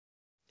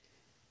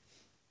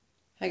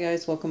Hi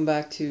guys, welcome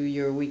back to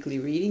your weekly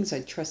readings.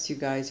 I trust you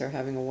guys are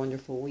having a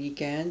wonderful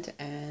weekend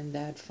and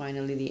that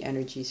finally the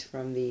energies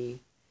from the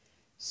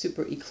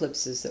super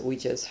eclipses that we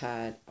just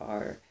had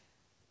are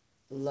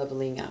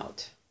leveling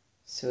out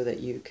so that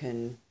you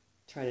can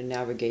try to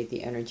navigate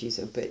the energies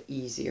a bit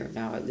easier.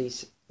 Now, at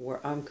least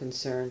where I'm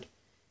concerned,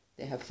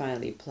 they have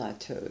finally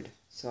plateaued,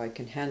 so I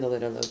can handle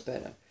it a little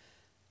better.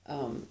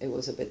 It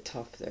was a bit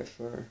tough there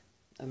for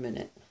a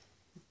minute.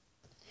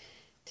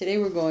 Today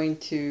we're going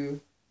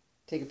to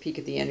take a peek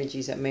at the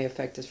energies that may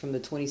affect us from the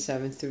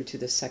 27th through to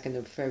the 2nd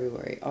of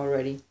February,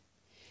 already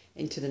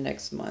into the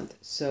next month.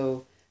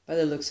 So by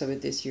the looks of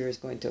it, this year is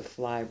going to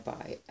fly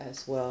by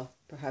as well,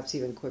 perhaps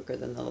even quicker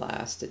than the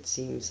last, it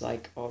seems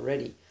like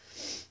already.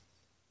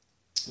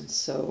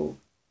 So,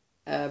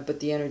 but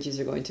the energies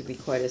are going to be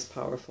quite as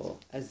powerful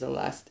as the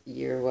last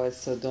year was,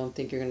 so don't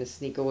think you're going to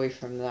sneak away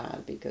from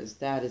that, because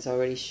that is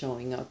already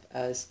showing up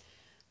as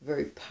a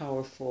very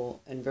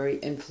powerful and very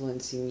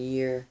influencing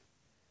year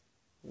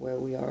where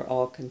we are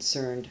all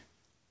concerned.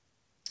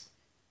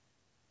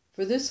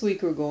 For this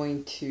week, we're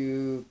going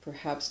to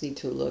perhaps need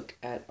to look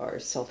at our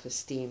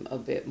self-esteem a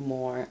bit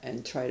more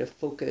and try to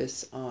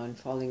focus on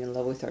falling in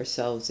love with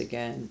ourselves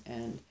again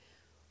and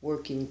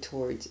working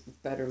towards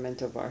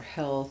betterment of our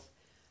health,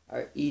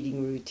 our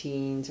eating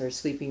routines, our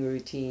sleeping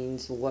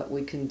routines, what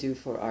we can do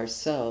for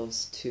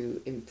ourselves to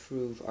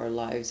improve our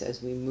lives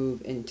as we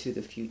move into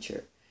the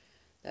future.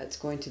 That's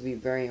going to be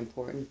very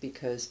important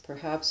because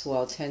perhaps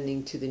while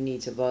tending to the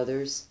needs of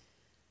others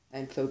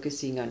and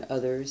focusing on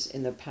others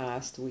in the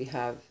past, we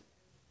have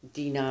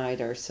denied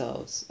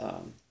ourselves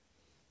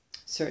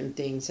certain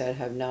things that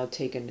have now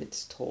taken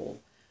its toll.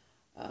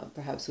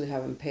 Perhaps we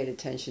haven't paid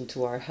attention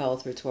to our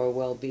health or to our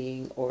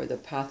well-being or the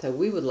path that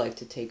we would like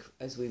to take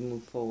as we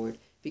move forward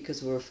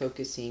because we're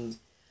focusing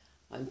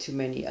on too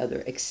many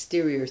other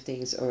exterior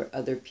things or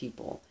other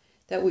people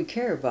that we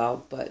care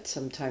about, but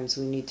sometimes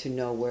we need to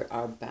know where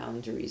our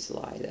boundaries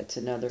lie. That's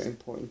another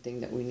important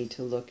thing that we need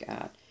to look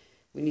at.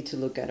 We need to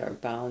look at our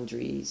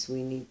boundaries.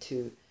 We need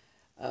to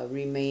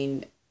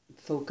remain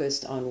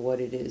focused on what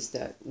it is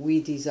that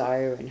we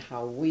desire and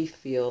how we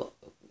feel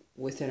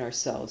within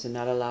ourselves and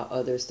not allow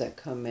others that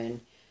come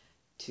in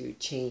to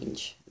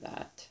change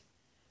that.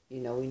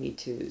 You know, we need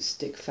to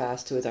stick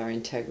fast with our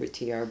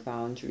integrity, our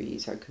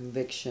boundaries, our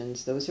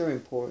convictions. Those are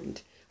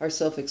important. Our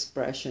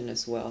self-expression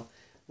as well.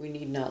 We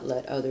need not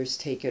let others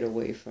take it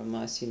away from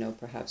us. You know,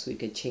 perhaps we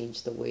could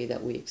change the way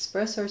that we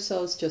express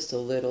ourselves just a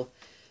little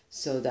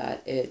so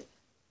that it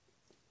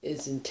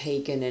isn't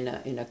taken in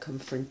a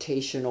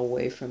confrontational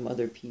way from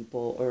other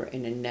people or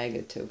in a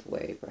negative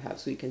way.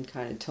 Perhaps we can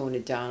kind of tone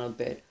it down a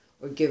bit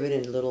or give it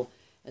in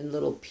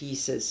little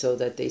pieces so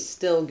that they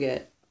still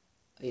get,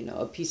 you know,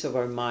 a piece of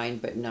our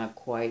mind, but not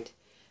quite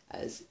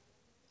as,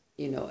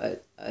 you know,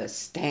 a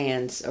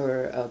stance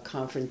or a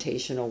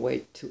confrontational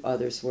way to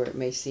others where it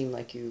may seem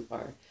like you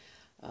are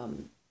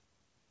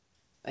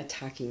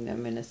attacking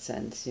them in a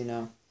sense, you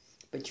know.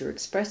 But you're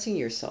expressing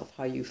yourself,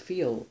 how you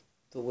feel,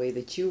 the way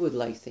that you would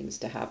like things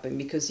to happen,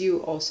 because you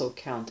also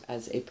count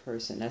as a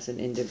person, as an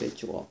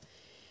individual.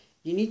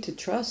 You need to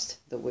trust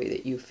the way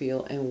that you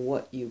feel and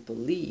what you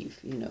believe,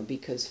 you know,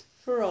 because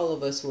for all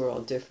of us, we're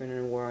all different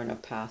and we're on a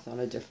path on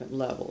a different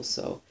level.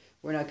 So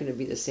we're not going to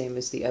be the same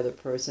as the other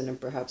person, and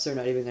perhaps they're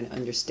not even going to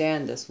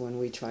understand us when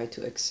we try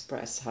to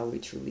express how we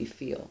truly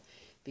feel,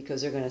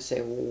 because they're going to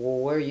say, well,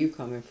 where are you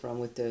coming from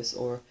with this?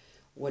 Or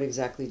what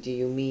exactly do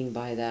you mean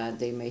by that?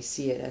 They may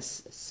see it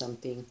as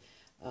something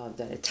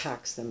that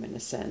attacks them in a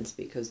sense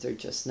because they're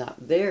just not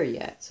there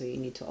yet. So you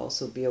need to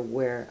also be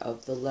aware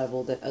of the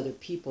level that other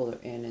people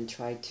are in and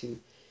try to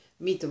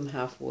meet them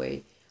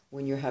halfway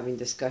when you're having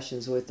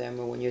discussions with them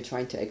or when you're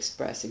trying to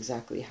express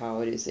exactly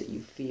how it is that you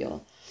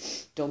feel.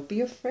 Don't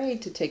be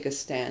afraid to take a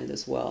stand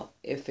as well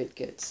if it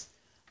gets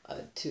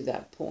to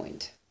that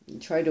point. And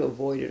try to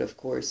avoid it, of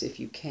course, if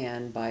you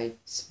can, by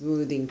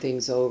smoothing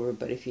things over.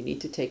 But if you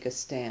need to take a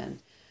stand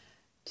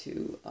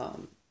to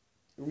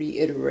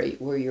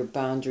reiterate where your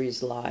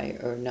boundaries lie,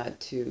 or not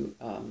to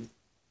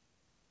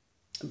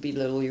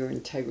belittle your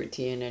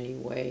integrity in any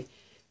way,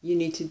 you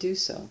need to do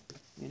so,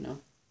 you know,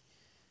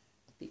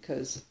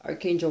 because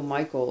Archangel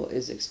Michael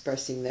is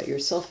expressing that your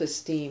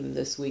self-esteem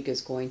this week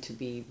is going to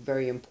be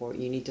very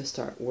important. You need to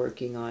start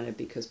working on it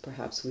because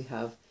perhaps we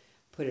have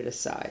put it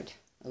aside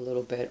a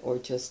little bit or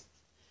just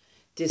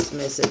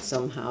dismiss it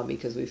somehow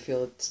because we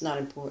feel it's not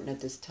important at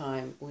this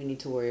time. We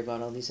need to worry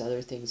about all these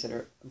other things that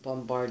are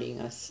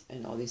bombarding us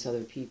and all these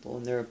other people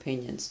and their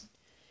opinions.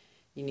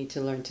 You need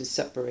to learn to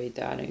separate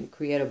that and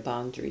create a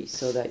boundary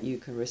so that you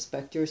can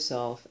respect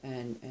yourself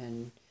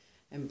and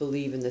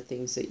believe in the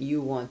things that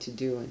you want to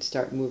do and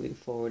start moving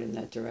forward in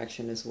that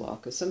direction as well.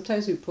 Because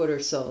sometimes we put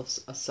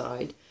ourselves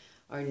aside,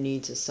 our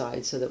needs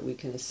aside, so that we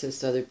can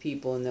assist other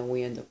people, and then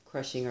we end up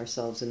crushing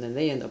ourselves, and then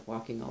they end up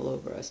walking all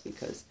over us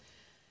because,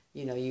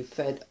 you know, you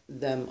fed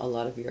them a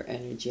lot of your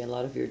energy, a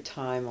lot of your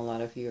time, a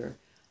lot of your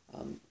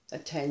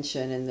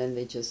attention, and then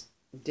they just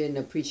didn't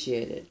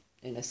appreciate it.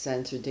 in a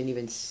sense, or didn't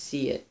even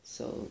see it.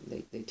 So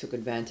they took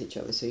advantage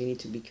of it. So you need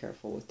to be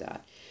careful with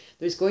that.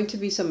 There's going to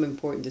be some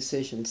important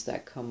decisions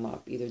that come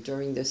up either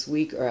during this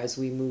week or as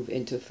we move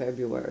into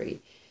February.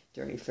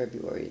 During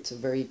February, it's a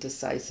very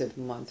decisive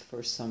month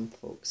for some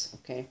folks,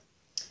 okay?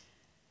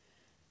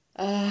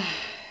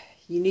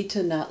 You need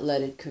to not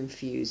let it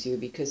confuse you,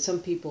 because some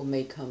people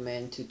may come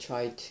in to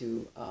try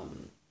to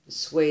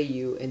sway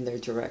you in their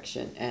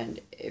direction. And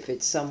if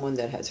it's someone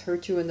that has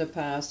hurt you in the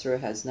past or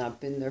has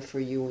not been there for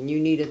you when you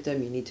needed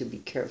them, you need to be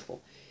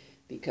careful.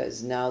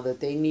 Because now that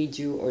they need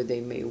you, or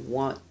they may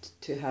want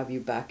to have you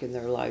back in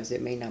their lives,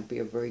 it may not be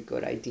a very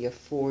good idea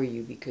for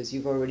you, because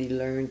you've already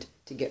learned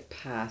to get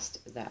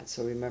past that.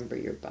 So remember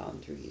your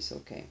boundaries,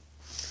 okay?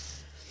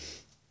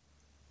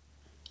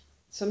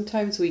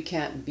 Sometimes we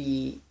can't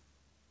be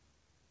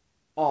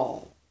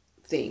all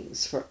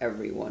things for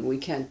everyone. We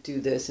can't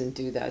do this and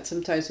do that.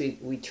 Sometimes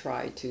we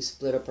try to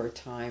split up our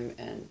time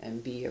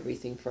and be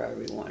everything for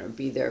everyone, or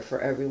be there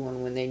for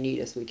everyone when they need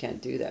us. We can't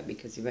do that,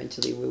 because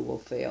eventually we will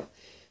fail.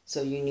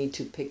 So you need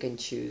to pick and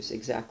choose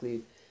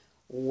exactly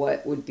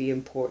what would be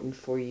important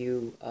for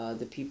you.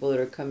 The people that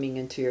are coming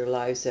into your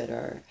lives that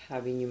are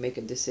having you make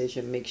a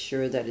decision, make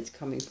sure that it's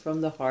coming from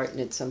the heart and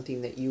it's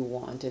something that you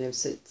want. And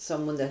if it's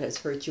someone that has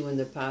hurt you in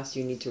the past,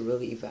 you need to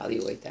really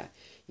evaluate that.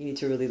 You need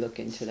to really look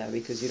into that,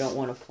 because you don't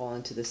want to fall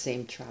into the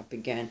same trap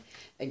again,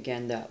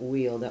 that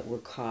wheel that we're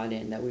caught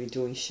in, that we're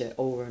doing shit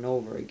over and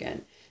over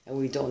again, and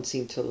we don't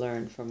seem to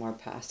learn from our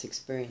past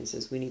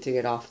experiences. We need to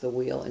get off the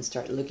wheel and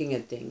start looking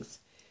at things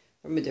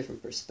from a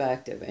different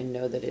perspective, and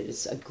know that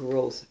it's a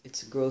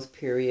growth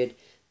period.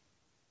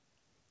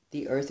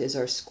 The earth is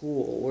our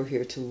school. We're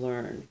here to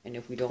learn, and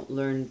if we don't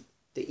learn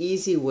the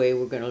easy way,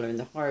 we're going to learn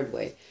the hard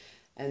way.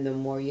 And the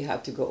more you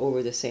have to go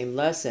over the same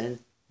lesson,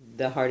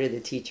 the harder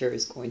the teacher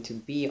is going to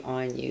be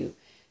on you.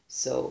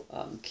 So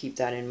keep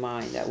that in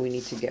mind, that we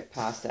need to get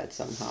past that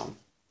somehow.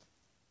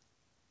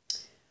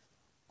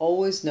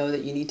 Always know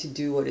that you need to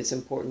do what is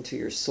important to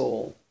your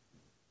soul.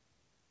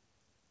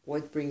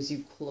 What brings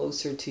you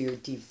closer to your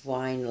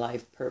divine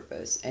life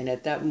purpose. And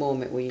at that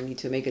moment when you need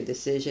to make a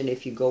decision,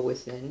 if you go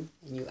within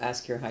and you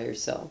ask your higher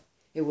self,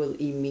 it will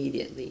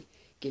immediately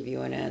give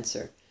you an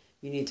answer.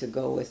 You need to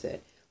go with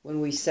it. When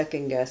we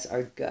second guess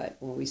our gut,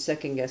 when we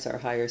second guess our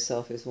higher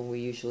self, is when we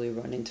usually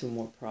run into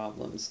more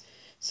problems.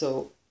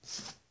 So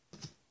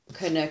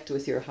connect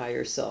with your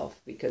higher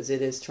self, because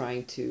it is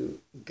trying to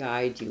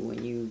guide you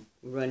when you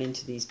run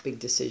into these big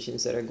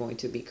decisions that are going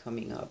to be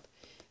coming up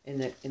in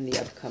the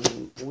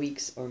upcoming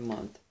weeks or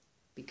month.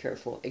 Be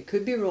careful. It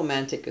could be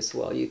romantic as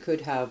well. You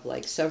could have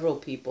like several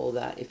people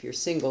that, if you're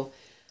single,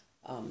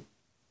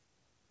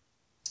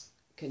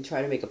 can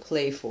try to make a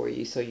play for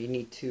you. So you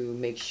need to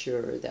make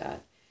sure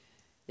that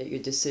your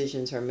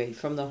decisions are made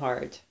from the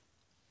heart,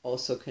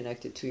 also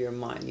connected to your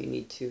mind. You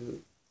need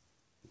to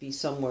be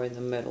somewhere in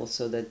the middle,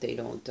 so that they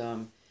don't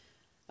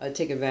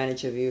take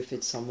advantage of you if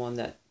it's someone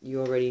that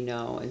you already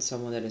know and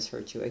someone that has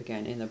hurt you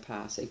again in the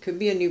past. It could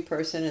be a new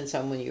person and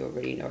someone you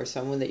already know, or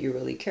someone that you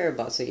really care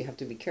about. So you have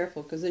to be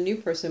careful, because the new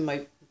person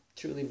might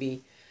truly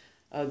be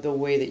the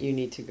way that you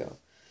need to go.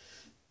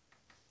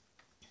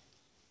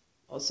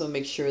 Also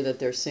make sure that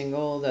they're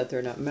single, that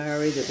they're not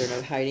married, that they're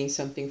not hiding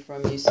something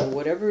from you. So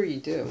whatever you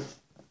do,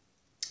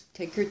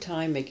 take your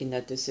time making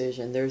that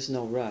decision. There's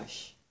no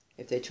rush.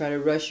 If they try to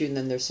rush you,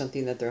 then there's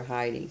something that they're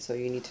hiding. So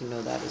you need to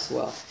know that as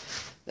well.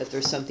 That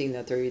there's something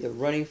that they're either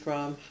running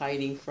from,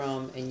 hiding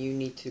from, and you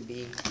need to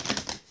be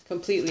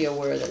completely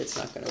aware that it's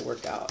not going to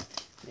work out.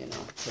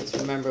 Because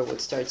remember,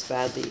 what starts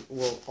badly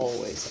will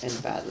always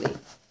end badly.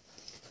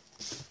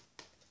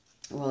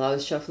 While I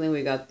was shuffling,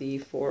 we got the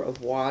Four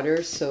of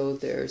Water. So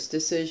there's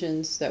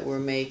decisions that we're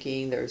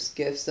making. There's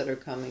gifts that are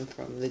coming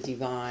from the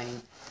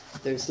divine.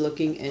 There's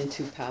looking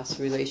into past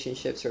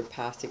relationships or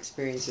past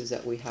experiences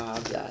that we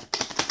have that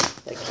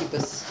keep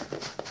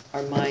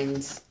our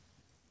minds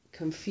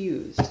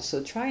confused.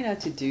 So try not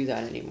to do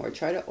that anymore.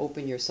 Try to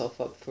open yourself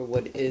up for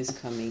what is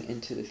coming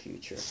into the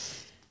future,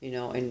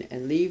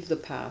 and leave the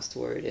past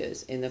where it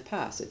is. In the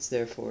past, it's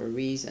there for a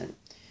reason.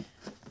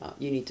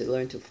 You need to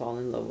learn to fall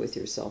in love with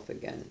yourself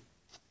again.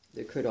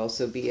 There could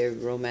also be a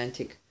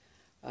romantic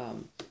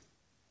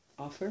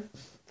offer.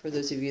 For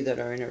those of you that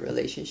are in a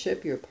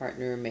relationship, your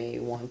partner may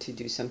want to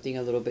do something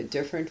a little bit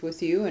different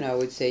with you, and I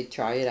would say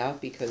try it out,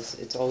 because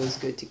it's always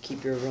good to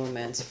keep your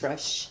romance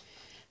fresh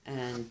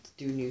and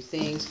do new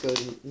things, go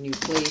to new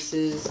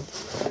places,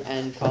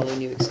 and follow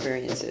new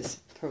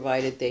experiences,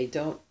 provided they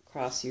don't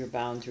cross your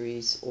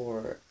boundaries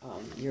or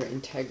your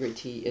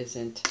integrity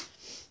isn't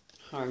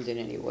harmed in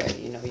any way.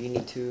 You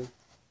need to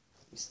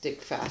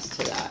stick fast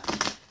to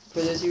that. For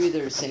those of you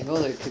that are single,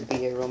 there could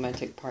be a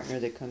romantic partner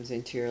that comes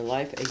into your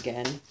life.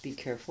 Again, be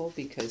careful,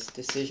 because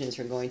decisions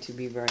are going to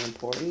be very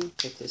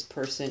important. If this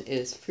person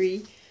is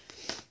free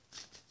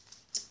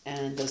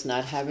and does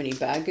not have any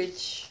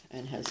baggage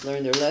and has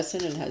learned their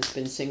lesson and has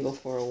been single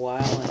for a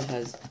while and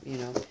has,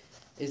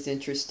 is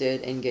interested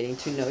in getting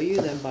to know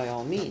you, then by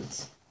all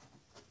means,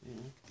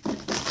 go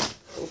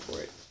for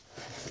it.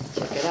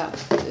 Check it out.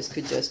 This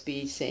could just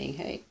be saying,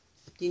 hey,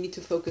 you need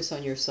to focus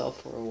on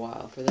yourself for a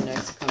while. For the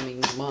next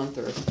coming month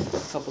or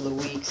a couple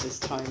of weeks, it's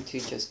time to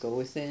just go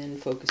within,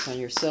 focus on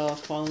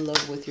yourself, fall in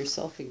love with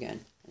yourself again,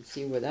 and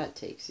see where that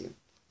takes you.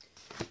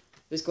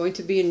 There's going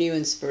to be a new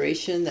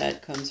inspiration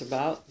that comes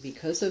about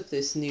because of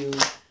this new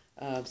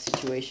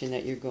situation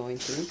that you're going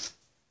through.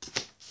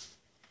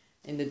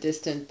 In the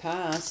distant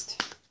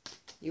past,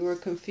 you were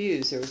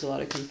confused. There was a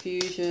lot of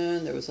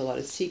confusion. There was a lot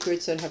of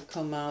secrets that have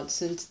come out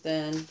since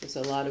then. There's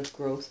a lot of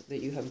growth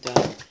that you have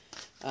done.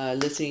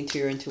 Listening to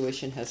your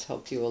intuition has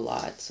helped you a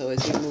lot. So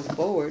as you move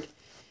forward,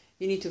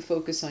 you need to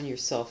focus on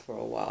yourself for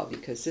a while,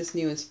 because this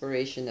new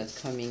inspiration that's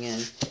coming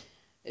in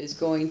is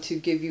going to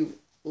give you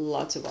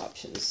lots of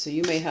options. So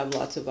you may have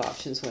lots of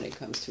options when it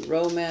comes to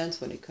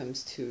romance, when it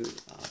comes to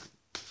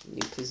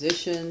new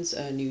positions,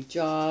 a new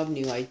job,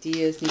 new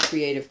ideas, new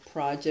creative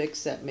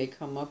projects that may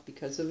come up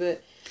because of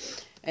it.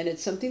 And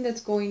it's something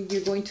that's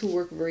you're going to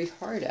work very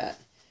hard at,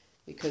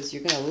 because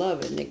you're going to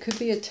love it. And it could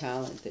be a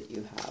talent that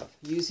you have.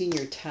 Using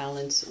your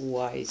talents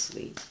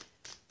wisely.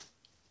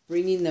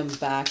 Bringing them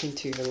back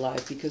into your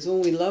life. Because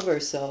when we love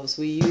ourselves,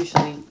 we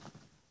usually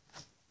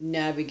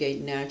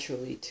navigate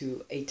naturally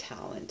to a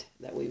talent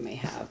that we may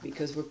have.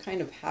 Because we're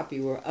kind of happy,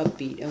 we're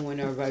upbeat. And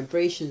when our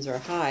vibrations are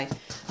high,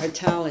 our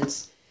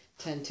talents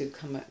tend to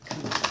come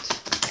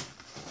out.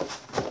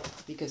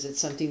 Because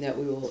it's something that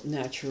we will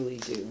naturally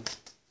do.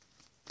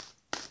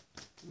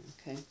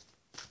 Okay.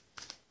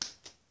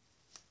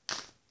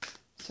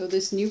 So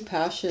this new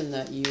passion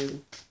that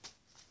you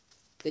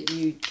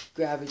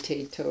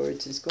gravitate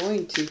towards is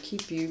going to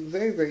keep you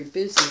very, very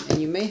busy,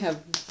 and you may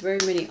have very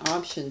many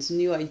options,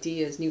 new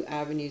ideas, new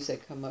avenues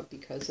that come up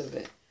because of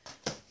it.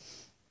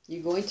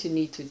 You're going to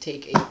need to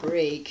take a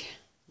break,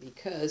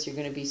 because you're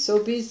going to be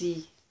so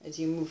busy as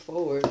you move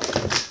forward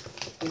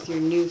with your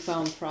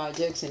newfound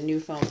projects and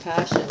newfound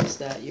passions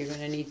that you're going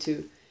to need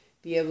to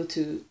be able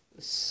to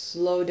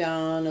slow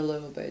down a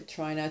little bit.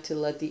 Try not to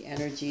let the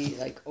energy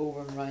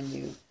overrun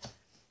you,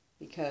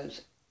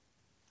 because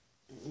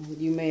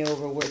you may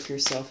overwork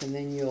yourself, and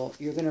then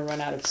you're going to run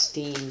out of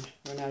steam,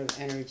 run out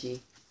of energy.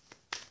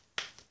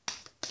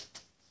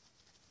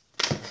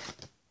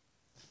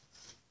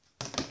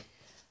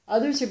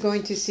 Others are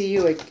going to see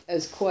you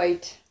as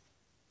quite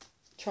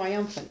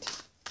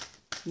triumphant,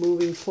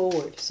 moving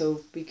forward. So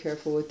be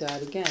careful with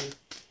that again,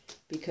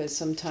 because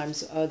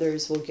sometimes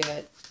others will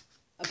get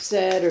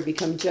upset or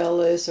become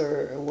jealous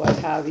or what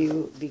have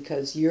you,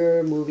 because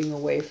you're moving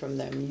away from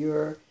them.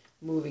 You're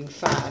moving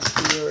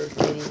fast. You're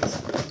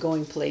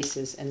going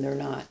places, and they're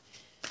not.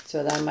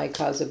 So that might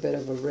cause a bit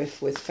of a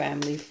rift with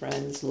family,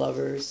 friends,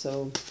 lovers.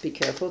 So be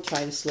careful.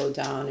 Try to slow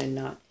down and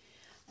not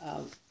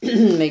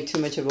make too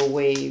much of a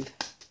wave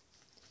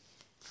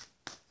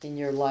in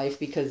your life,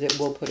 because it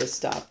will put a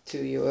stop to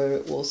you, or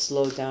it will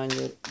slow down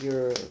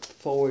your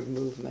forward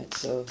movement.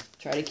 So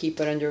try to keep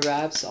it under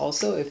wraps.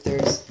 Also, if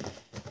there's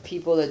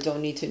people that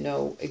don't need to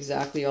know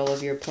exactly all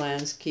of your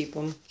plans, keep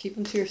them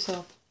to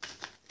yourself.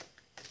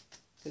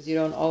 Because you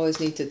don't always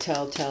need to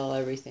tell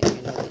everything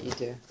that you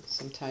do.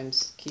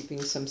 Sometimes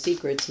keeping some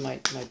secrets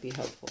might be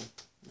helpful.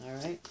 All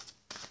right.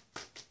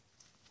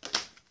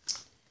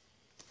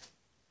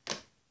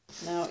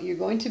 Now, you're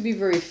going to be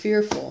very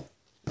fearful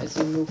as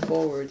you move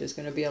forward. There's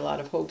going to be a lot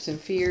of hopes and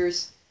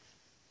fears.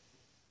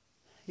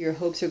 Your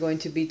hopes are going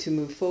to be to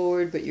move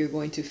forward, but you're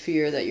going to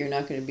fear that you're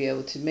not going to be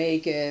able to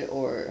make it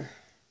or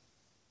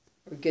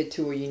get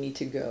to where you need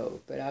to go.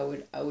 But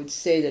I would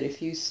say that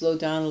if you slow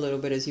down a little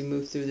bit as you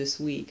move through this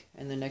week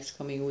and the next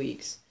coming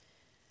weeks,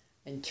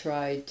 and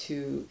try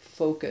to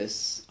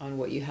focus on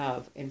what you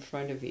have in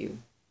front of you,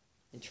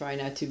 and try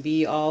not to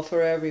be all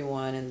for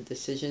everyone, and the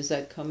decisions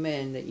that come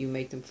in, that you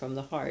make them from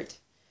the heart,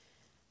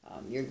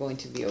 you're going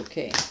to be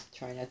okay.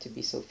 Try not to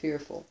be so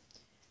fearful.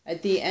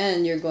 At the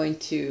end, you're going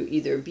to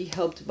either be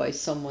helped by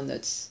someone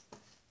that's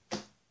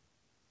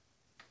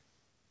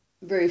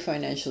very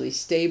financially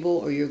stable,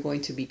 or you're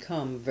going to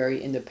become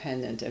very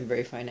independent and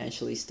very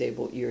financially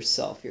stable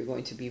yourself. You're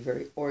going to be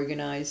very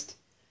organized.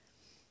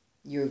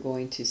 You're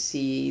going to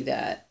see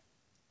that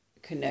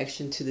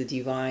connection to the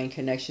divine,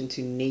 connection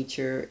to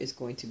nature is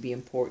going to be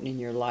important in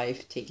your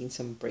life. Taking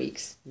some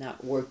breaks,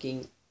 not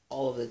working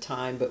all of the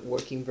time, but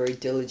working very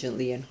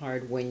diligently and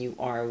hard when you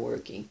are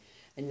working,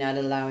 and not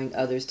allowing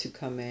others to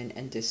come in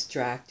and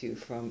distract you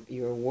from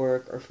your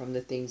work, or from the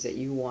things that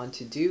you want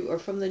to do, or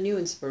from the new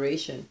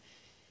inspiration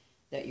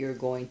that you're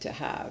going to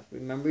have.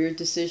 Remember, your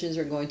decisions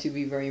are going to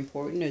be very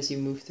important as you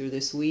move through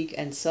this week.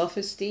 And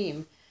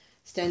self-esteem,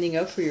 standing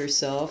up for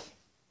yourself,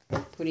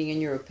 putting in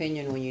your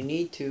opinion when you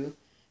need to,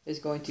 is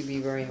going to be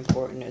very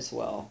important as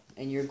well.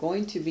 And you're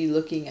going to be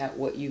looking at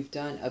what you've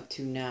done up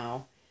to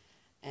now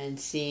and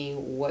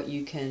seeing what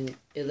you can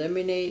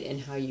eliminate and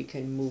how you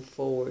can move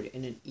forward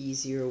in an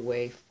easier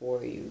way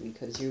for you,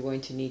 because you're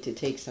going to need to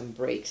take some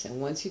breaks. And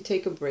once you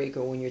take a break,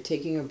 or when you're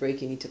taking a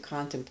break, you need to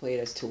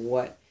contemplate as to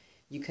what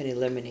you can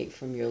eliminate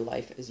from your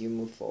life as you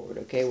move forward,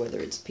 okay? Whether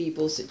it's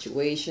people,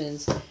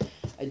 situations,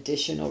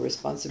 additional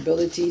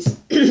responsibilities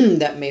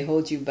that may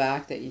hold you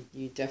back, that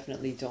you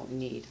definitely don't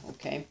need,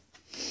 okay?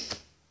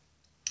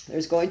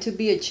 There's going to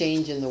be a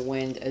change in the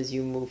wind as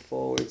you move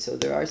forward. So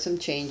there are some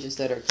changes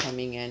that are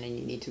coming in and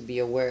you need to be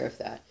aware of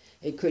that.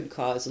 It could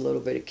cause a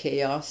little bit of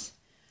chaos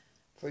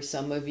for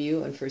some of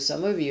you, and for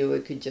some of you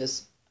it could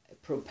just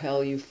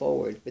propel you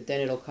forward, but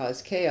then it'll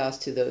cause chaos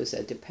to those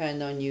that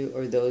depend on you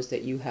or those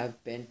that you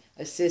have been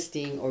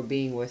assisting or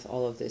being with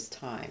all of this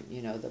time.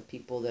 You know, the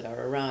people that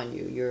are around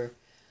you, your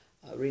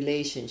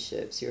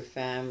relationships, your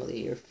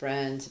family, your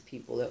friends,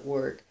 people at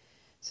work.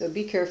 So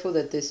be careful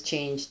that this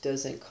change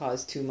doesn't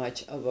cause too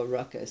much of a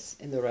ruckus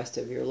in the rest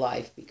of your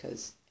life,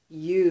 because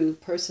you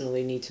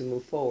personally need to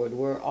move forward.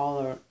 We're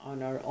all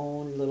on our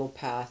own little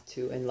path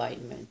to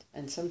enlightenment,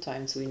 and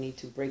sometimes we need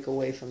to break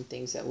away from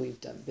things that we've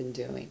been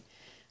doing.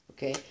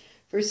 Okay,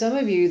 for some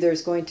of you,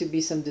 there's going to be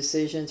some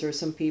decisions or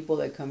some people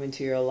that come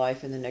into your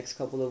life in the next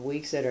couple of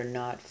weeks that are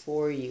not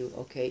for you.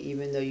 Okay,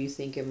 even though you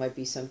think it might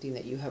be something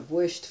that you have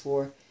wished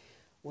for,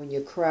 when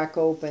you crack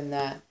open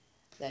that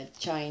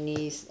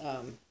Chinese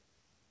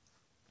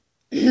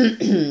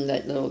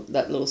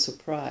that little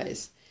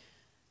surprise,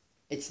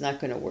 it's not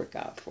going to work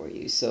out for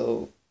you.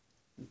 So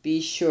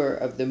be sure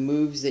of the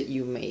moves that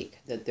you make,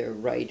 that they're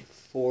right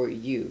for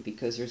you,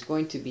 because there's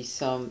going to be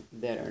some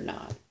that are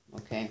not.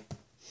 Okay.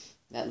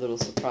 That little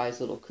surprise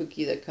little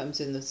cookie that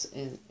comes in this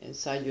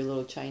inside your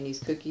little Chinese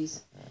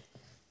cookies.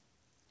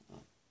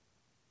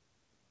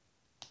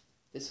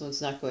 This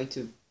one's not going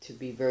to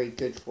be very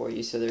good for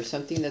you. So there's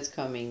something that's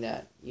coming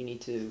that you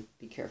need to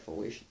be careful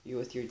with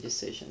your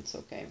decisions,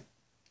 okay?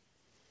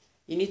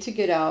 You need to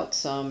get out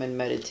some and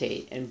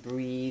meditate and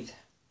breathe.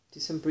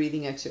 Do some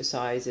breathing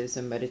exercises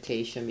and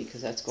meditation,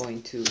 because that's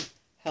going to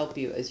help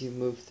you as you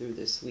move through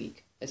this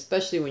week.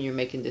 Especially when you're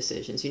making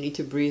decisions. You need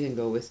to breathe and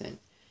go within,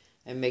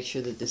 and make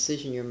sure the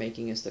decision you're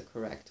making is the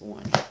correct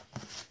one.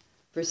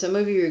 For some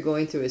of you, you're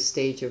going through a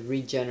stage of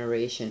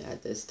regeneration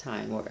at this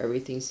time, where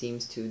everything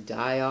seems to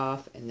die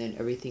off and then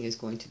everything is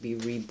going to be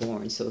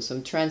reborn. So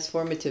some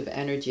transformative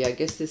energy. I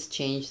guess this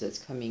change that's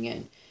coming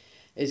in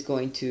is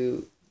going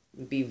to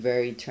be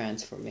very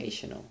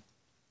transformational.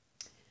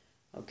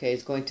 Okay,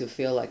 it's going to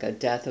feel like a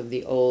death of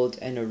the old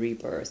and a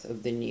rebirth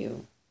of the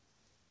new,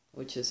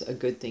 which is a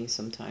good thing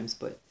sometimes,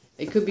 but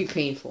it could be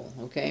painful,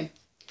 okay?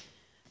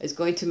 It's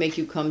going to make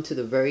you come to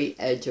the very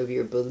edge of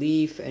your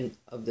belief and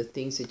of the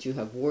things that you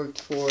have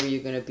worked for.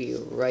 You're going to be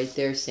right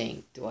there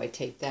saying, do I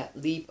take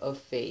that leap of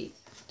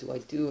faith? Do I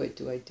do it?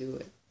 Do I do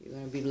it? You're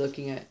going to be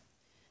looking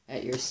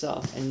at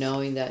yourself and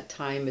knowing that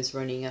time is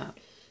running out.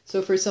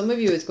 So for some of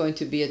you, it's going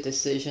to be a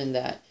decision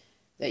that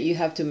you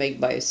have to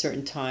make by a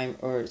certain time,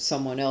 or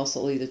someone else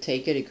will either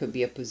take it. It could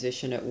be a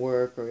position at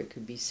work, or it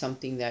could be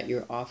something that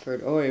you're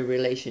offered, or a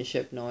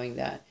relationship, knowing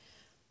that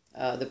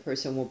the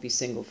person won't be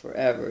single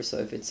forever. So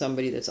if it's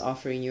somebody that's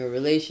offering you a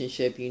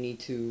relationship, you need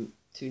to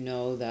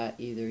know that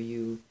either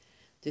you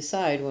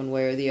decide one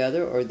way or the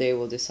other, or they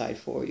will decide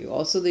for you.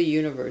 Also, the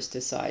universe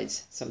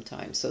decides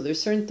sometimes. So there's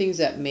certain things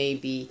that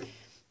maybe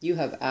you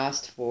have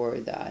asked for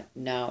that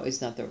now is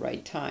not the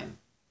right time.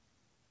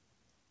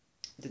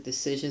 The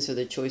decisions or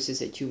the choices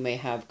that you may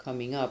have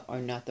coming up are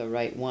not the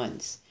right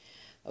ones.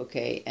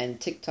 Okay, and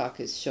TikTok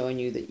is showing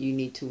you that you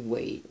need to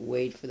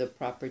wait for the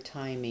proper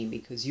timing,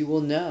 because you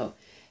will know.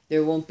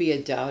 There won't be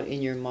a doubt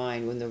in your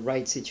mind when the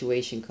right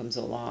situation comes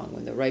along,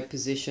 when the right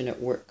position at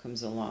work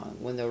comes along,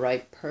 when the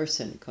right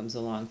person comes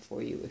along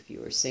for you if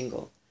you are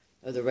single,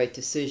 or the right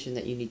decision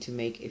that you need to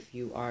make if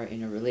you are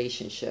in a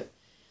relationship.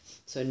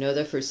 So know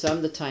that for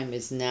some the time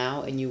is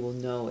now, and you will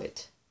know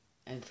it.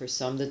 And for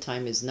some the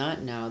time is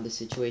not now, the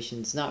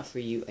situation is not for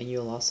you, and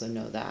you'll also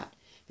know that.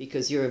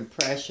 Because your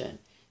impression,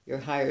 your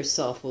higher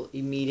self will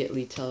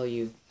immediately tell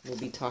you, will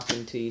be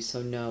talking to you,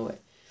 so know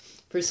it.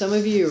 For some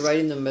of you, you're right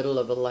in the middle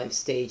of a life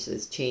stage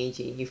that's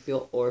changing. You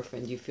feel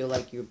orphaned. You feel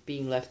like you're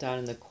being left out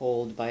in the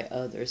cold by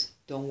others.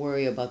 Don't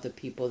worry about the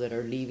people that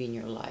are leaving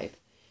your life.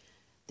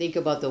 Think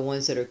about the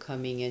ones that are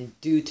coming in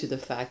due to the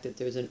fact that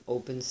there's an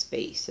open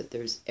space, that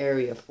there's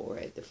area for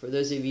it. For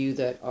those of you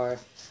that are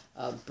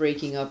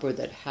breaking up, or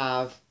that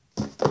have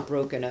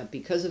broken up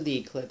because of the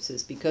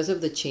eclipses, because of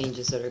the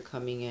changes that are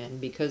coming in,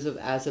 because of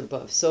as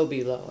above, so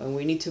below. And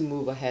we need to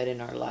move ahead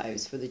in our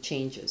lives for the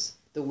changes.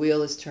 The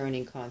wheel is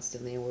turning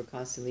constantly, and we're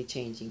constantly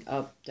changing,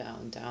 up,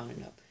 down, down,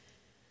 and up.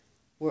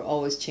 We're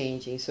always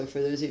changing. So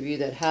for those of you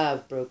that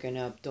have broken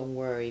up, don't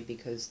worry,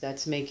 because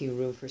that's making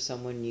room for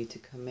someone new to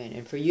come in.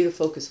 And for you to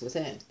focus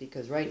within,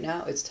 because right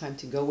now it's time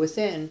to go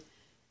within.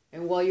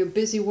 And while you're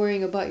busy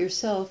worrying about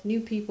yourself, new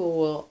people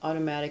will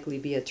automatically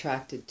be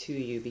attracted to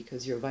you,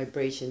 because your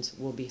vibrations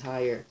will be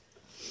higher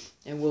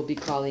and will be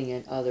calling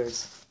in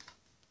others.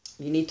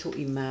 You need to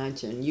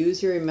imagine.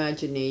 Use your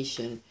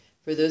imagination.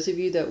 For those of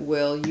you that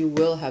will, you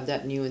will have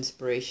that new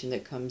inspiration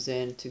that comes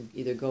in to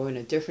either go in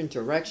a different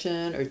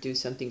direction or do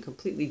something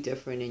completely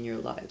different in your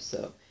life.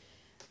 So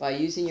by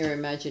using your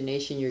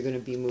imagination, you're going to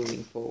be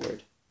moving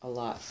forward a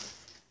lot.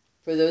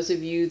 For those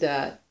of you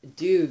that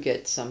do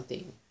get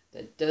something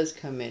that does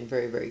come in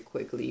very, very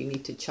quickly, you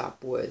need to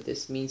chop wood.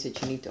 This means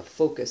that you need to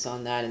focus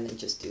on that and then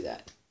just do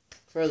that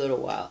for a little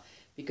while,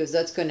 because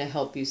that's going to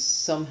help you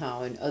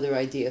somehow in other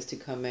ideas to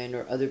come in,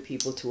 or other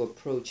people to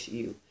approach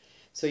you.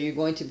 So you're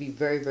going to be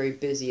very, very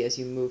busy as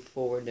you move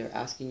forward. They're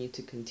asking you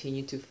to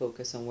continue to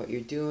focus on what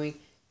you're doing.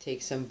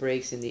 Take some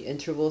breaks in the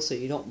interval so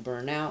you don't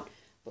burn out,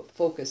 but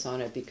focus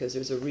on it because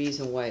there's a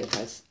reason why it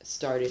has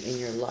started in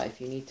your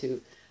life. You need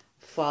to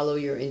follow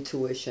your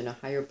intuition. A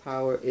higher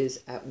power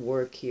is at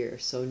work here.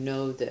 So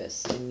know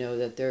this and know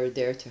that they're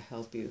there to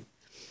help you.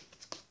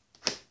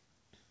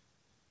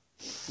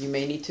 You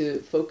may need to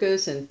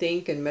focus and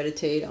think and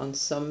meditate on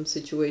some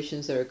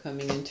situations that are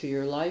coming into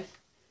your life.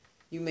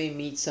 You may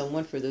meet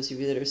someone, for those of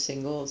you that are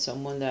single,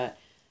 someone that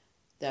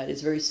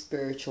is very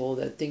spiritual,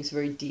 that thinks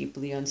very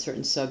deeply on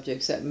certain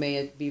subjects that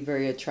may be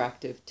very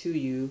attractive to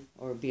you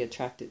or be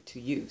attracted to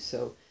you.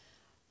 So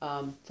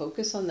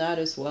focus on that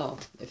as well.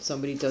 If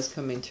somebody does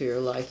come into your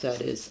life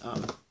that is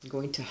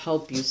going to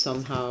help you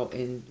somehow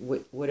in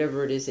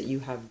whatever it is that you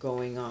have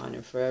going on,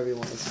 and for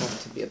everyone it's going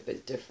to be a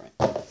bit different.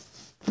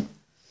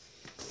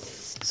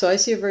 So I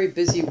see a very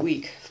busy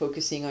week,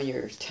 focusing on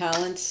your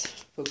talents,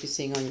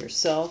 focusing on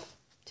yourself,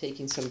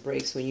 taking some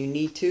breaks when you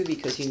need to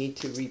because you need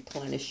to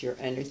replenish your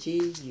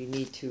energy. You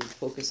need to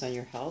focus on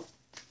your health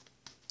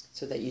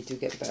so that you do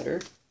get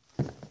better.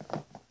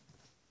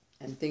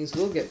 And things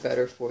will get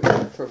better for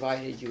you,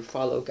 provided you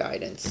follow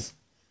guidance.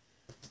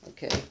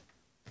 Okay.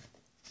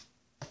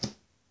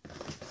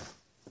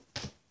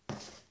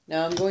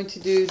 Now I'm going to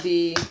do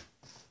the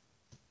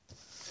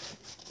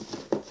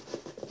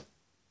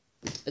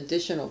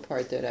additional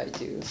part that I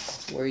do,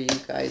 where you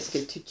guys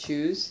get to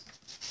choose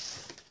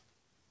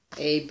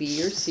A,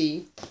 B, or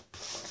C,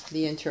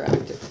 the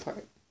interactive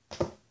part.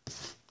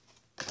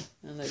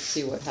 And let's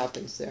see what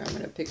happens there. I'm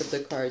going to pick up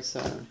the cards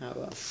so I don't have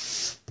a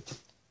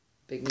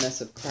big mess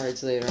of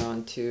cards later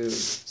on to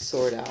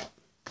sort out.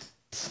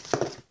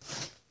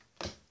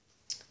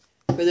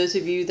 For those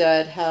of you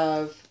that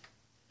have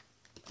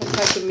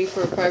contacted me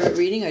for a private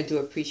reading, I do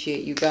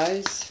appreciate you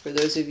guys. For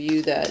those of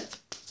you that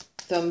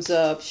thumbs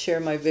up, share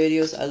my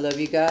videos, I love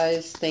you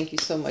guys. Thank you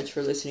so much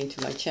for listening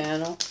to my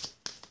channel.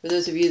 For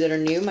those of you that are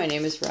new, my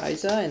name is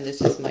Raisa and this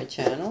is my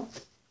channel.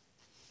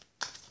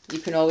 You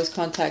can always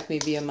contact me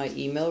via my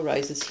email,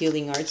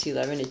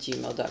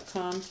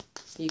 raisashealingarts11@gmail.com.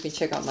 You can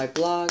check out my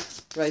blog,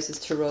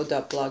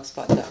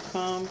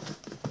 raisastarot.blogspot.com.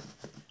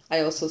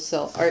 I also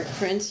sell art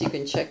prints. You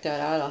can check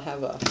that out. I'll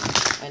have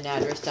an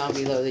address down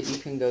below that you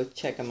can go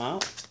check them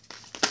out.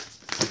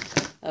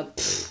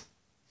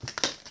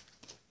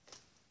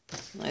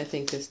 I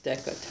think this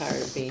deck got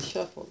tired of being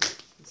shuffled,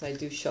 because I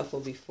do shuffle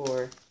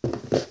before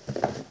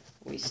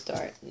we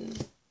start.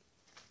 And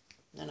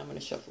then I'm going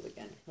to shuffle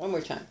again. One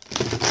more time.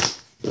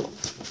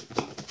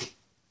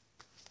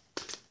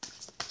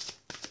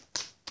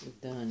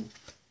 Done.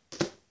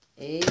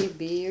 A,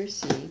 B, or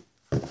C.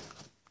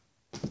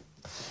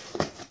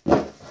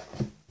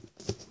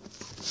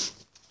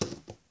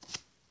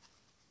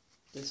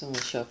 This one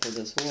was shuffled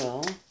as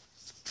well.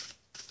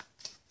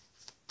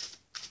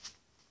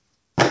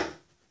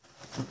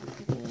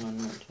 One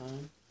more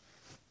time.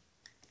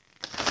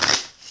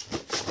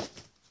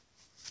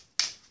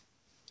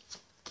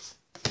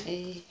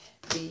 A,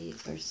 B,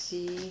 or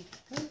C.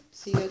 Oh,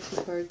 C got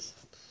two cards.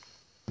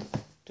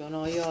 Don't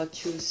all y'all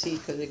choose C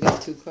because they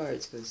got two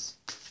cards, because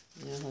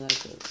you know how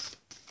that goes.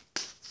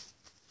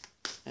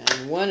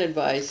 And one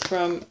advice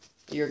from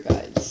your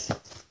guides.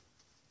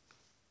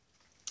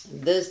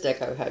 This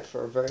deck I've had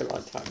for a very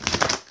long time.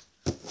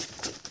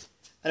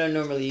 I don't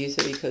normally use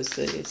it because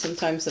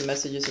sometimes the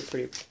messages are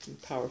pretty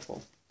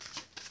powerful.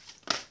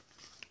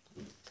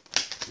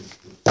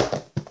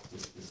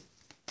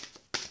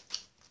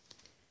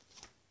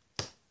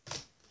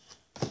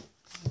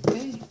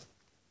 Okay.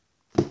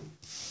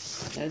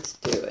 Let's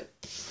do it.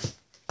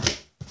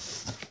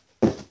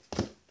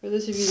 For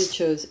those of you that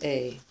chose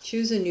A,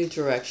 choose a new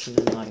direction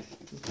in life.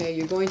 Okay,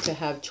 you're going to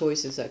have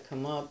choices that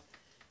come up.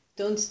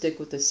 Don't stick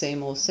with the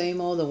same old,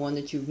 the one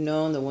that you've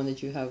known, the one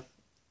that you have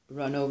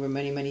run over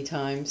many, many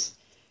times.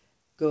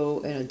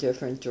 Go in a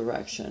different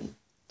direction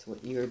to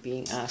what you're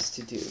being asked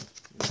to do.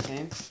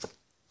 Okay?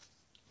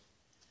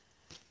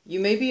 You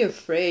may be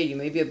afraid, you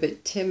may be a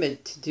bit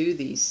timid to do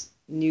these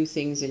new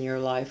things in your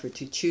life, or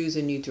to choose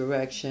a new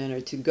direction, or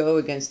to go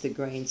against the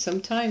grain.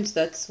 Sometimes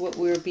that's what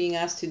we're being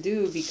asked to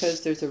do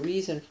because there's a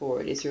reason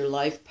for it. It's your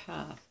life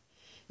path.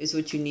 Is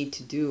what you need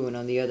to do, and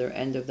on the other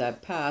end of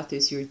that path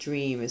is your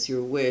dream, is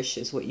your wish,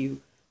 is what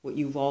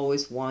you've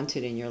always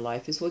wanted in your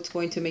life, is what's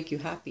going to make you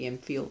happy and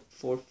feel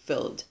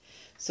fulfilled.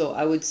 So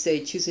I would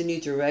say choose a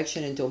new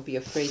direction and don't be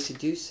afraid to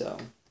do so.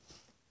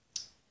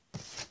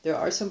 There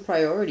are some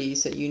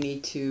priorities that you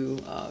need to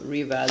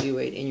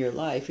reevaluate in your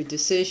life. Your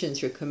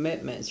decisions, your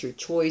commitments, your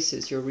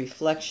choices, your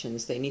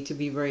reflections, they need to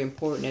be very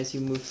important as you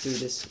move through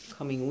this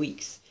coming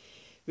weeks.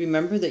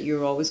 Remember that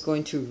you're always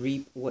going to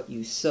reap what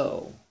you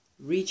sow.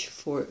 Reach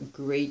for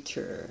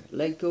greater.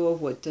 Let go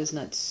of what does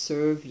not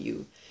serve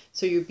you.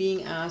 So you're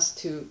being asked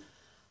to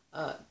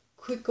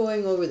quit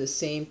going over the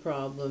same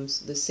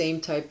problems, the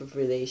same type of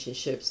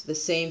relationships, the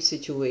same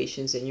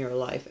situations in your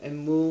life,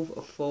 and move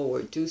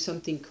forward. Do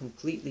something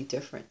completely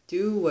different.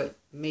 Do what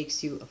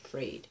makes you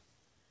afraid.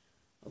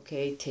 Okay?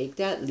 Okay, take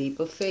that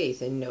leap of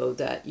faith and know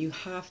that you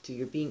have to.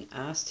 You're being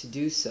asked to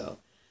do so.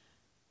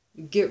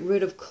 Get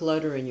rid of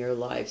clutter in your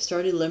life.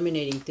 Start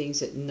eliminating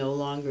things that no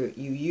longer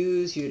you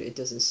use. It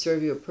doesn't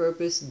serve you a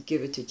purpose.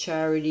 Give it to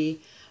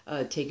charity.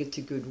 Take it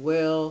to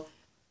Goodwill.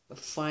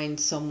 Find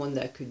someone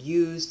that could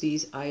use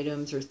these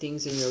items or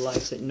things in your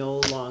life that you no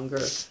longer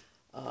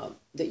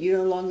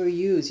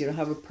use. You don't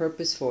have a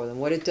purpose for them.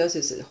 What it does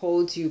is it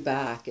holds you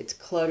back. It's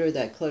clutter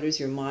that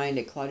clutters your mind.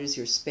 It clutters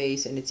your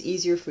space, and it's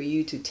easier for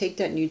you to take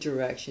that new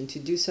direction, to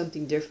do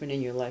something different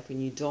in your life when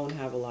you don't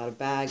have a lot of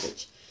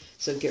baggage.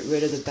 So get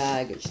rid of the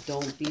baggage.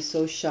 Don't be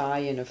so shy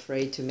and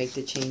afraid to make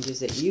the changes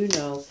that you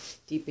know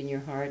deep in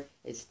your heart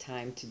it's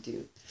time to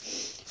do.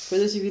 For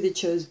those of you that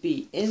chose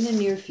B, in the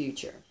near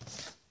future.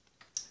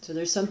 So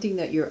there's something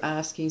that you're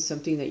asking,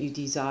 something that you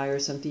desire,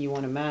 something you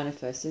want to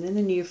manifest, and in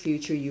the near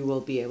future you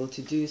will be able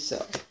to do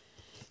so.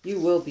 You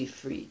will be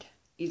freed.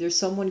 Either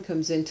someone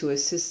comes in to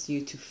assist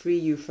you to free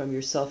you from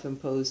your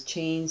self-imposed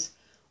chains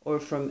or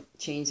from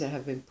chains that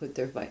have been put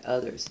there by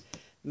others.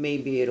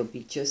 Maybe it'll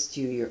be just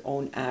you, your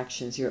own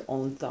actions, your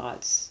own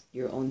thoughts,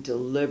 your own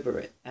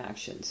deliberate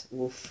actions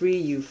will free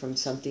you from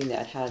something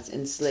that has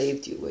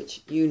enslaved you,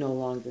 which you no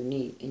longer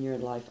need in your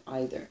life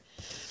either.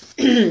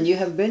 You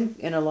have been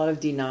in a lot of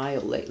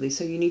denial lately,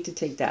 so you need to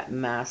take that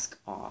mask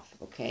off,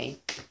 okay?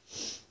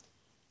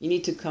 You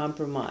need to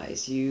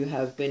compromise. You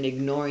have been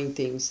ignoring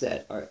things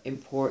that are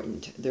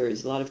important. There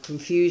is a lot of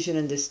confusion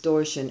and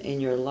distortion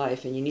in your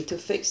life, and you need to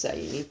fix that.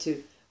 You need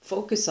to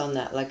focus on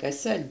that. Like I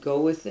said,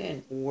 go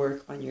within,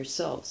 work on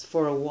yourselves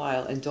for a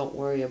while, and don't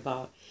worry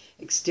about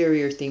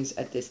exterior things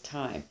at this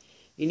time.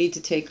 You need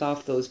to take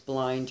off those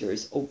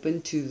blinders,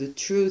 open to the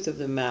truth of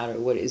the matter,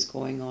 what is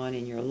going on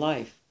in your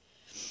life,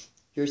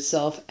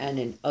 yourself and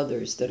in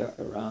others that are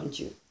around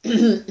you.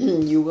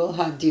 You will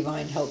have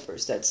divine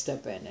helpers that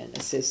step in and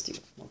assist you,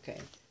 okay?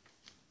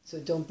 So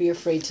don't be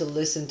afraid to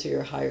listen to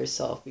your higher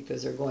self,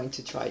 because they're going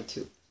to try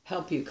to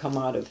help you come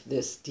out of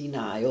this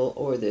denial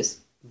or this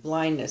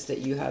blindness that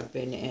you have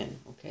been in,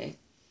 okay?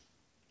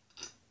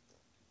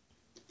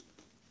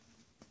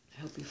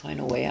 Help you find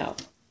a way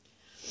out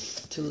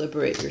to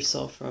liberate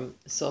yourself from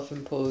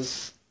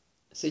self-imposed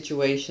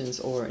situations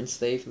or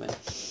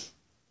enslavement.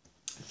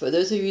 For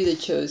those of you that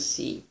chose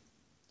C,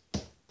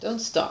 don't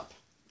stop.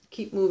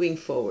 Keep moving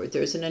forward.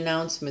 There's an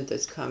announcement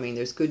that's coming.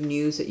 There's good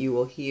news that you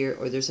will hear,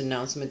 or there's an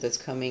announcement that's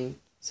coming,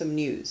 some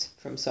news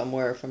from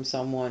somewhere, from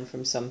someone,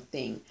 from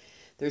something.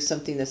 There's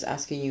something that's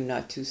asking you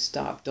not to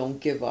stop.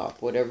 Don't give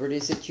up. Whatever it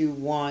is that you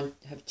want,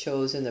 have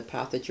chosen, the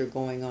path that you're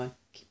going on,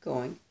 keep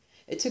going.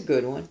 It's a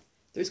good one.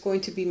 There's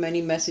going to be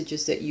many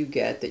messages that you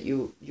get that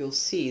you'll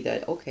see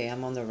that, okay,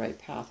 I'm on the right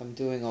path. I'm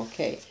doing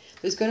okay.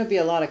 There's going to be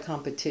a lot of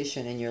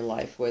competition in your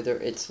life, whether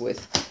it's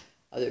with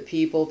other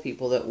people,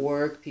 people at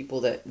work,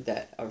 people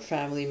that are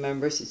family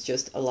members. It's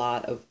just a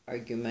lot of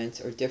arguments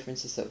or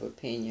differences of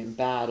opinion,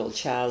 battle,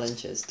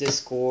 challenges,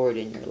 discord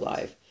in your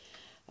life,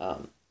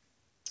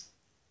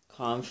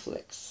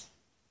 conflicts.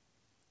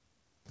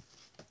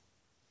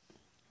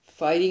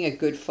 Fighting a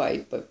good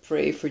fight, but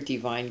pray for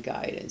divine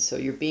guidance. So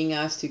you're being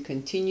asked to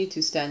continue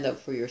to stand up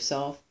for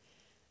yourself.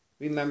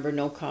 Remember,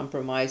 no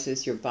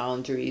compromises, your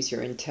boundaries,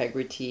 your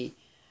integrity.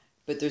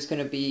 But there's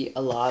going to be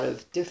a lot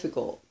of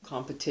difficult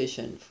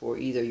competition for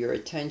either your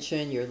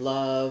attention, your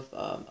love,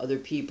 other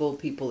people,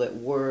 people at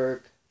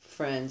work,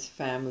 friends,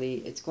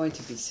 family. It's going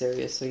to be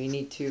serious, so you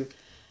need to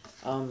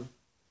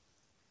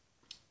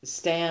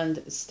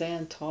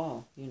stand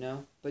tall, you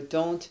know. But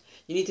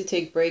you need to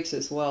take breaks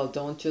as well.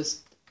 Don't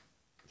just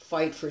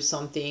fight for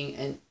something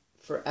and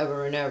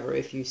forever and ever.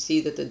 If you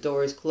see that the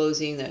door is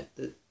closing, that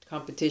the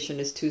competition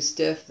is too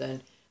stiff,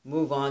 then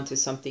move on to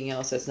something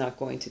else that's not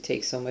going to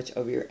take so much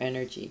of your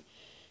energy.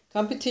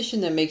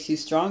 Competition that makes you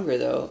stronger,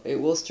 though, it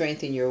will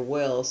strengthen your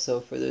will. So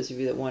for those of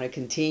you that want to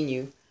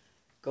continue,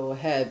 go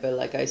ahead. But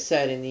like I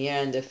said, in the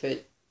end, if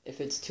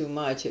it's too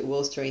much, it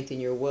will strengthen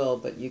your will.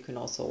 But you can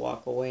also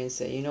walk away and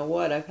say, you know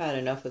what, I've had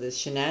enough of this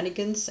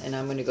shenanigans, and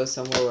I'm going to go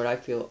somewhere where I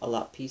feel a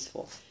lot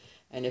peaceful.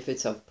 And if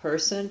it's a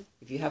person,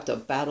 if you have to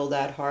battle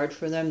that hard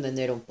for them, then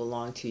they don't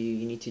belong to you.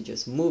 You need to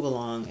just move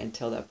along and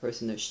tell that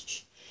person to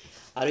shh,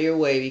 out of your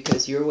way,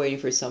 because you're waiting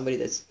for somebody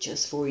that's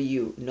just for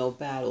you. No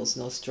battles,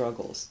 no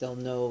struggles. They'll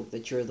know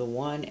that you're the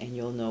one, and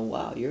you'll know,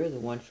 wow, you're the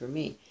one for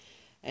me.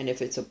 And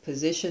if it's a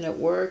position at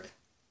work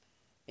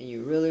and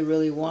you really,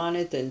 really want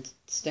it, then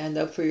stand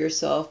up for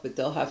yourself, but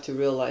they'll have to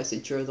realize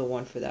that you're the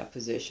one for that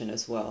position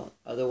as well.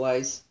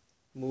 Otherwise,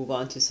 move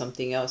on to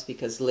something else,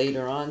 because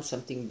later on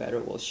something better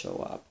will show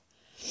up.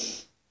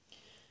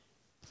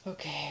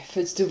 Okay, if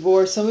it's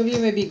divorce, some of you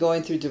may be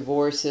going through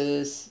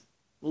divorces,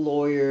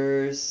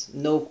 lawyers,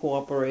 no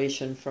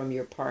cooperation from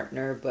your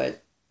partner,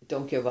 but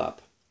don't give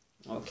up,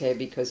 okay,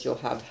 because you'll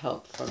have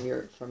help from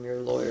your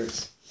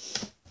lawyers.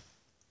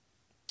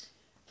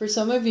 For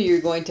some of you,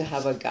 you're going to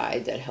have a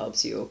guide that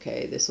helps you,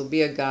 okay? This will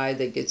be a guide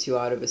that gets you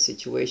out of a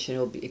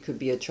situation. It could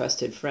be a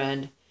trusted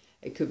friend.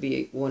 It could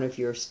be one of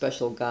your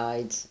special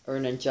guides or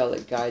an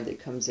angelic guide that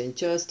comes in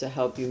just to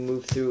help you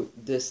move through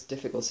this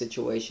difficult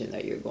situation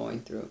that you're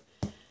going through.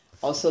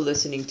 Also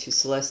listening to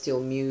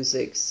celestial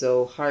music,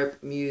 so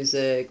harp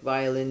music,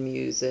 violin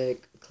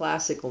music,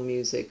 classical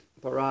music,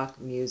 baroque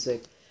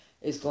music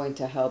is going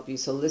to help you.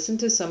 So listen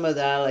to some of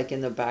that like in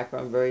the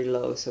background, very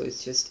low, so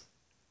it's just,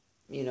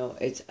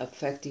 it's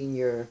affecting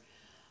your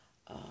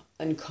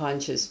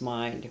unconscious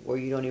mind where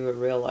you don't even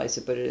realize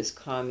it, but it is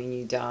calming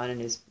you down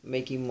and is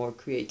making more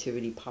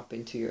creativity pop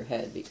into your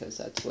head, because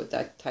that's what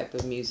that type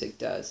of music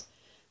does.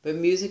 But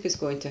music is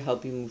going to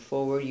help you move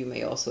forward. You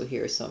may also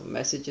hear some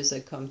messages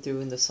that come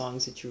through in the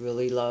songs that you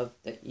really love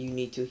that you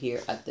need to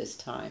hear at this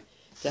time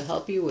to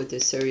help you with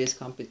this serious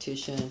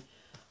competition,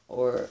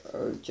 or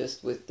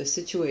just with the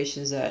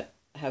situations that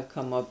have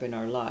come up in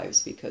our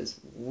lives, because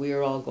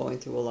we're all going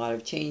through a lot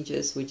of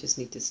changes. We just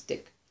need to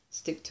stick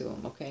to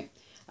them, okay?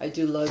 I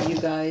do love you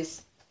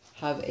guys.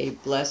 Have a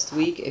blessed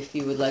week. If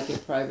you would like a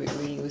private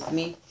reading with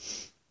me,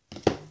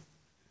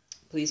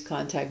 please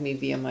contact me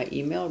via my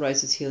email,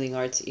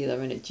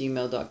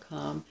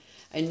 riseshealingarts11@gmail.com.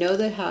 I know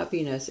that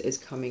happiness is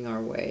coming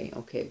our way,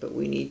 okay, but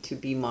we need to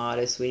be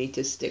modest. We need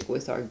to stick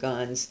with our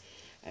guns,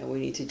 and we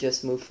need to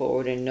just move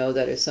forward and know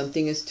that if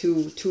something is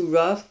too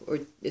rough or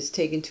it's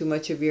taking too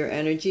much of your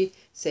energy,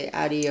 say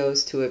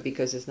adios to it,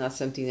 because it's not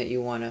something that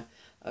you want to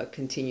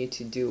continue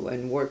to do,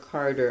 and work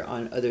harder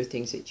on other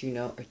things that you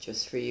know are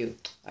just for you.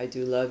 I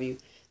do love you.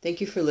 Thank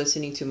you for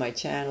listening to my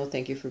channel.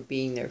 Thank you for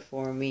being there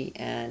for me,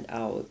 and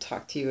I'll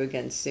talk to you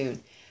again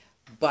soon.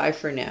 Bye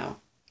for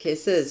now.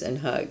 Kisses and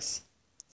hugs.